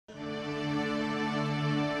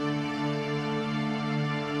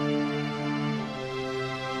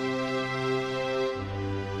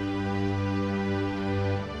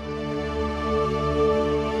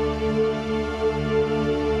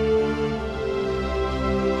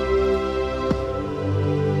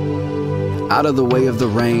out of the way of the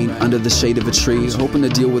rain, under the shade of a tree, hoping to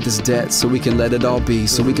deal with his debt so we can let it all be,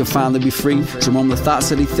 so we can finally be free. Jerome the thoughts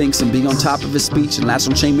that he thinks and be on top of his speech, and latch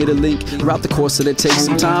on chain made a link throughout the course that it takes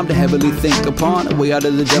some time to heavily think upon a way out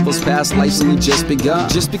of the devil's past. Life's only just begun.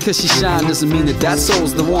 Just because she shine doesn't mean that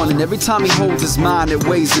soul's the one, and every time he holds his mind it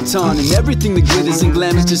weighs a ton, and everything that glitters and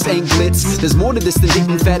glamours just ain't glitz. There's more to this than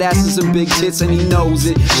hitting fat asses and big tits, and he knows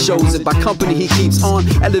it, shows it by company he keeps on,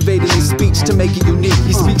 elevating his speech to make it unique.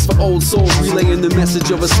 He speaks for old souls, relaying the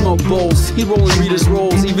message over smoke bowls. He rolling readers'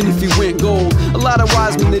 rolls, even if he went gold. A lot of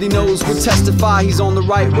wise men that he knows would testify he's on the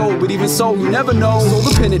right road, but even so, you never know. So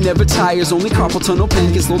the pen, it never tires, only carpal tunnel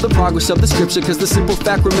pain can slow the progress of the scripture, cause the simple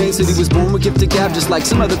fact remains that he was born with gifted gab, just like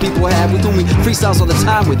some other people have, with whom he freestyles all the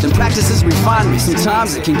time with, and practices refinement.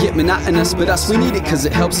 Sometimes it can get monotonous, but us, we need it, cause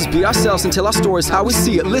it helps us be ourselves and tell our stories how we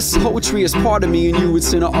see it. Listen, poetry is part of me and you,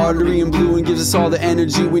 it's in our artery and blue, and gives us all the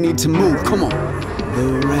energy we need to move. Come on.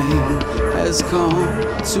 The rain has come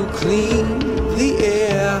to clean the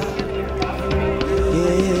air,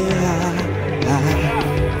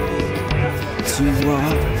 to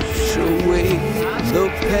wash away the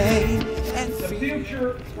pain. The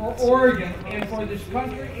future for Oregon and for this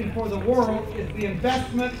country and for the world is the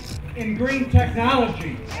investment in green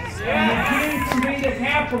technology. And Eugene can be the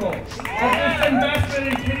capital of this investment,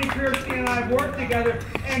 and Kitty Piercy and I have worked together,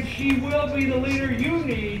 and she will be the leader you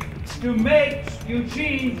need to make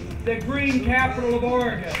Eugene the green capital of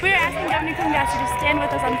Oregon. We are asking Governor Kulongoski to stand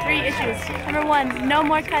with us on 3 issues. Number 1, no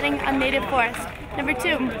more cutting on native forests. Number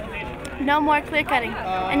 2, no more clear cutting.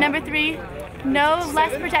 And number 3, no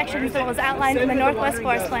less protections than what was outlined in the Northwest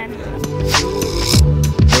Forest Plan.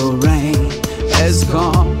 The rain